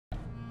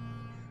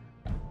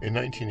In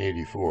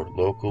 1984,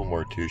 local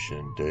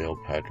mortician Dale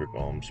Patrick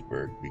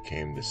Omsberg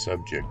became the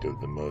subject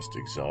of the most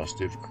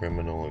exhaustive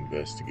criminal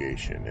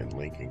investigation in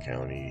Lincoln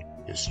County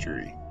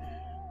history.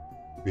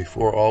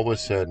 Before all was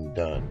said and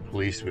done,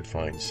 police would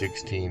find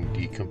 16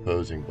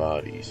 decomposing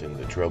bodies in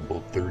the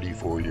troubled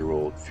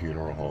 34-year-old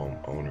funeral home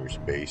owner's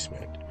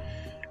basement,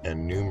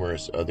 and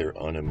numerous other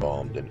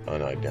unembalmed and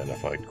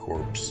unidentified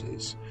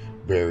corpses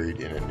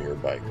buried in a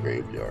nearby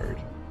graveyard.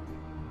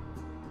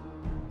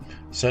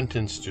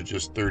 Sentenced to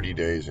just 30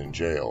 days in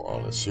jail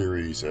on a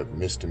series of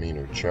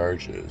misdemeanor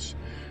charges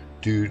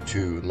due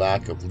to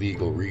lack of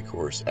legal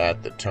recourse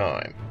at the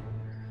time,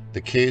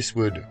 the case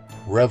would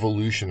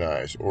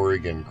revolutionize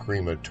Oregon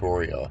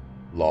crematoria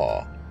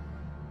law.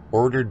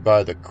 Ordered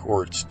by the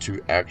courts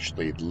to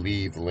actually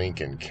leave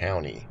Lincoln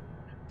County,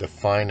 the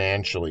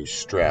financially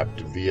strapped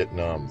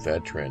Vietnam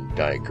veteran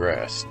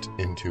digressed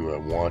into a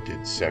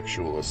wanted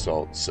sexual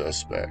assault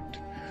suspect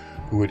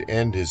who would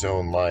end his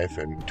own life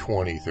in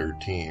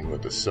 2013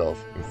 with a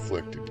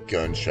self-inflicted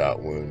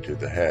gunshot wound to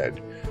the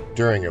head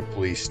during a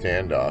police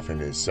standoff in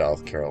his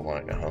South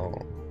Carolina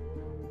home.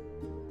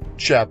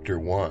 Chapter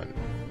 1.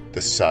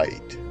 The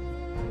Site.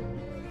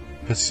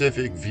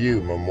 Pacific View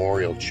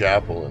Memorial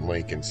Chapel in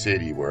Lincoln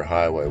City, where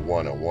Highway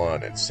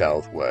 101 and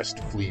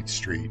Southwest Fleet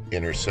Street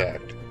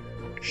intersect.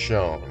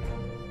 Shown.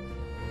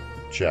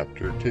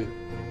 Chapter 2.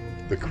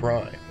 The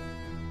Crime.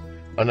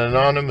 An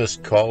anonymous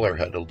caller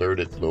had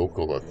alerted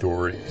local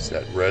authorities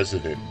that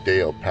resident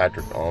Dale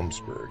Patrick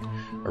Omsberg,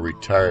 a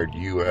retired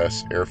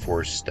U.S. Air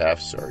Force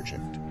Staff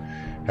Sergeant,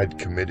 had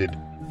committed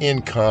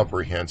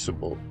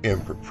incomprehensible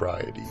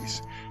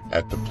improprieties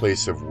at the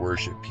place of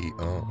worship he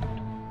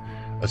owned.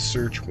 A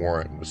search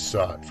warrant was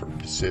sought for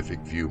Pacific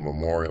View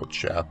Memorial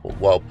Chapel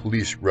while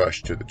police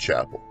rushed to the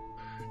chapel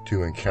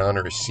to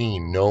encounter a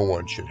scene no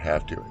one should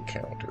have to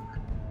encounter.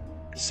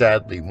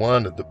 Sadly,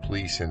 one of the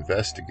police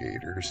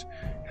investigators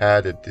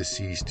had a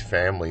deceased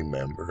family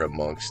member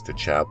amongst the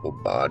chapel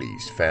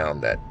bodies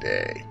found that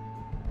day.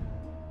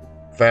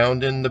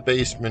 Found in the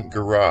basement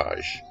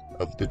garage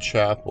of the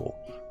chapel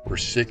were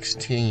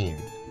 16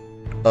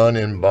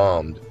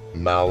 unembalmed,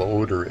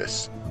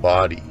 malodorous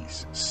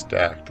bodies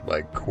stacked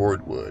like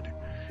cordwood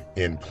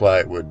in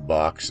plywood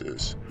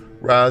boxes,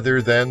 rather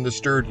than the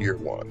sturdier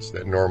ones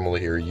that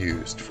normally are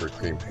used for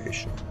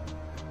cremation.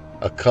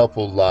 A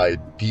couple lied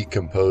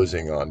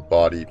decomposing on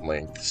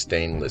body-length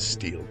stainless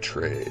steel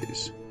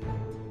trays.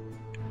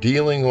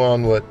 Dealing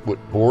on what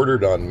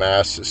bordered on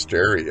mass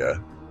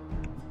hysteria,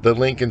 the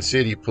Lincoln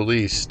City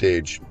Police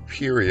staged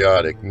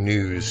periodic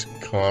news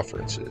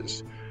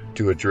conferences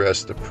to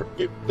address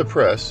the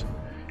press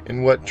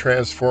in what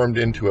transformed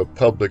into a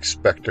public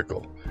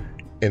spectacle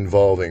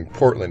involving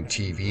Portland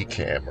TV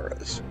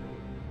cameras.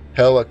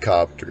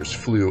 Helicopters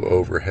flew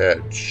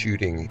overhead,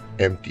 shooting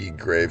empty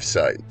grave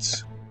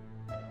sites.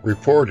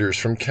 Reporters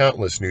from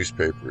countless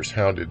newspapers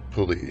hounded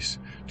police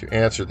to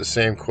answer the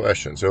same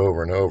questions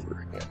over and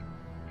over again.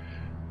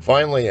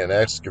 Finally, an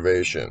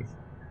excavation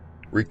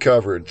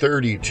recovered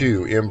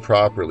 32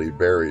 improperly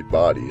buried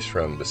bodies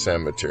from the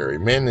cemetery,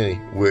 many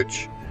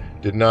which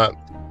did not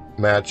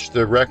match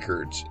the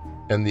records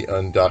and the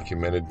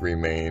undocumented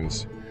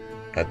remains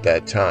at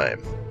that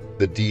time.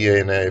 The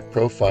DNA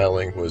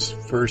profiling was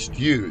first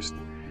used,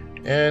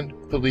 and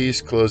police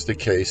closed the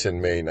case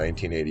in May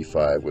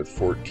 1985 with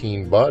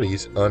 14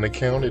 bodies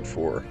unaccounted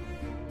for.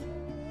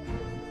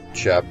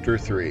 Chapter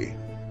 3.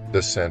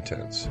 The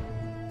Sentence.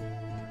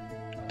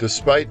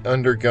 Despite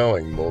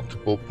undergoing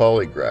multiple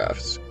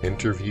polygraphs,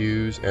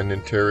 interviews, and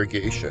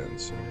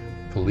interrogations,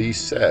 police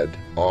said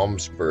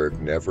Omsberg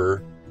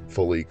never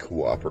fully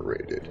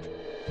cooperated.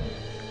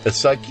 A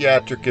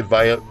psychiatric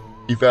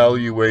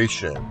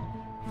evaluation,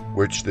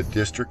 which the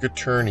district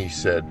attorney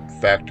said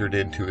factored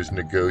into his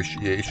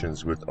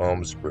negotiations with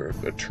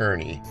Omsberg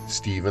attorney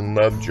Stephen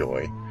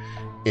Lovejoy,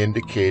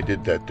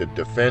 indicated that the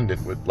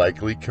defendant would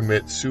likely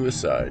commit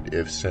suicide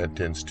if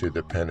sentenced to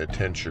the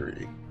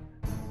penitentiary.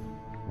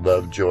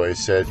 Lovejoy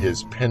said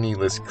his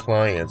penniless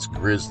client's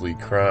grisly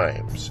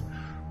crimes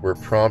were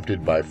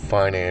prompted by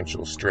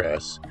financial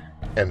stress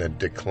and a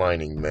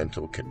declining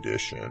mental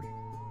condition.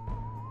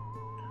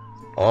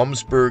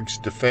 Omsberg's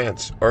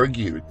defense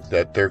argued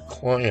that their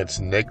client's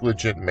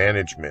negligent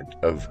management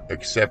of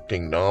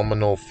accepting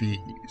nominal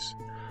fees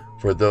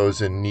for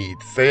those in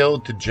need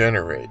failed to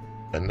generate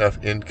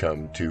enough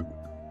income to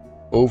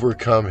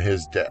overcome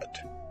his debt.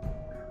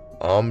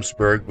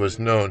 Omsberg was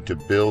known to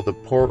bill the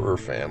poorer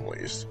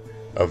families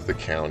of the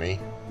county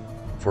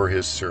for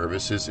his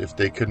services if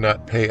they could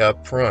not pay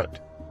up front,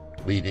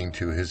 leading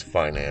to his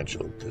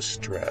financial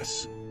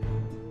distress,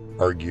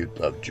 argued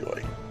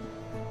Lovejoy.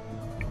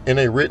 In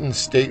a written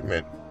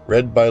statement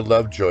read by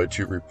Lovejoy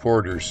to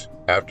reporters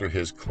after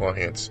his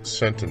client's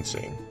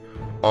sentencing,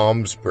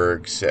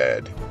 Omsberg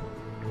said,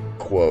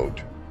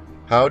 quote,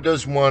 "How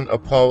does one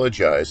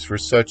apologize for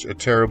such a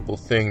terrible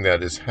thing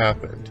that has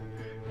happened,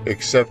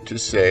 except to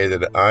say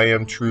that I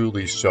am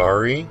truly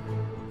sorry?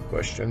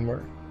 Question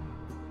mark.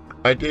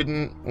 I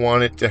didn't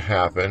want it to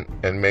happen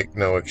and make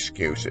no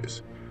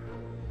excuses.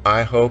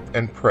 I hope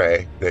and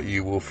pray that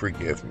you will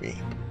forgive me."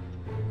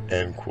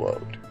 End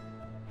quote.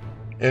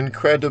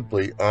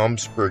 Incredibly,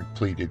 Omsberg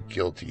pleaded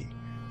guilty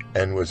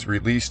and was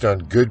released on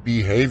good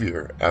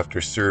behavior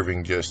after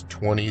serving just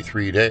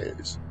 23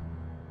 days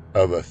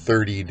of a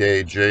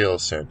 30-day jail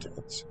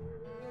sentence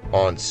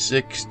on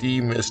 60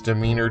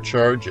 misdemeanor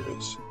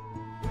charges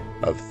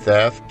of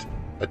theft,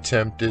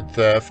 attempted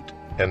theft,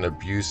 and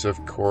abuse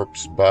of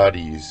corpse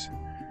bodies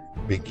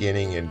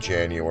beginning in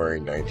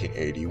January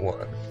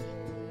 1981.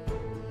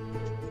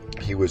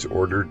 He was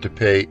ordered to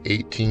pay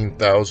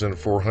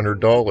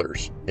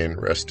 $18,400 in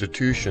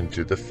restitution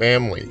to the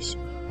families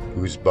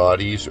whose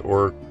bodies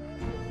or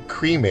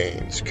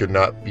cremains could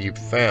not be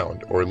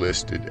found or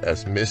listed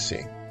as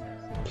missing,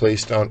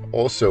 placed on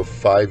also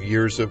 5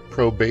 years of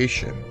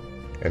probation,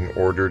 and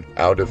ordered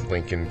out of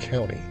Lincoln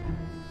County.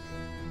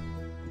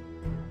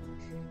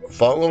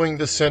 Following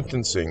the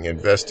sentencing,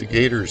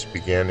 investigators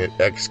began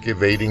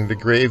excavating the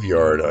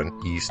graveyard on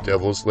East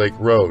Devils Lake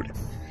Road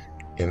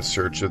in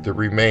search of the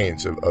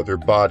remains of other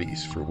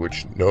bodies for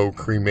which no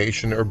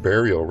cremation or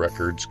burial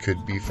records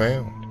could be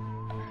found.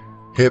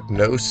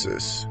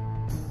 Hypnosis,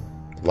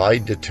 lie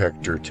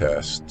detector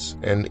tests,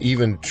 and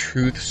even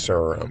truth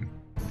serum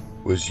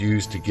was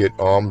used to get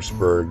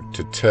Omsberg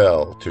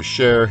to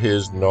share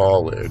his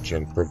knowledge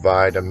and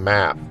provide a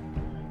map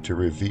to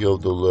reveal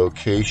the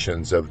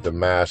locations of the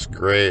mass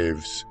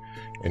graves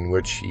in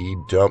which he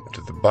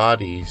dumped the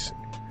bodies.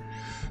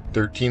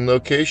 13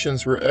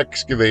 locations were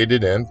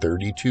excavated and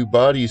 32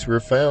 bodies were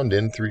found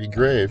in 3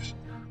 graves,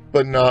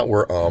 but not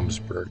where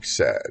Omsberg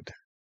said.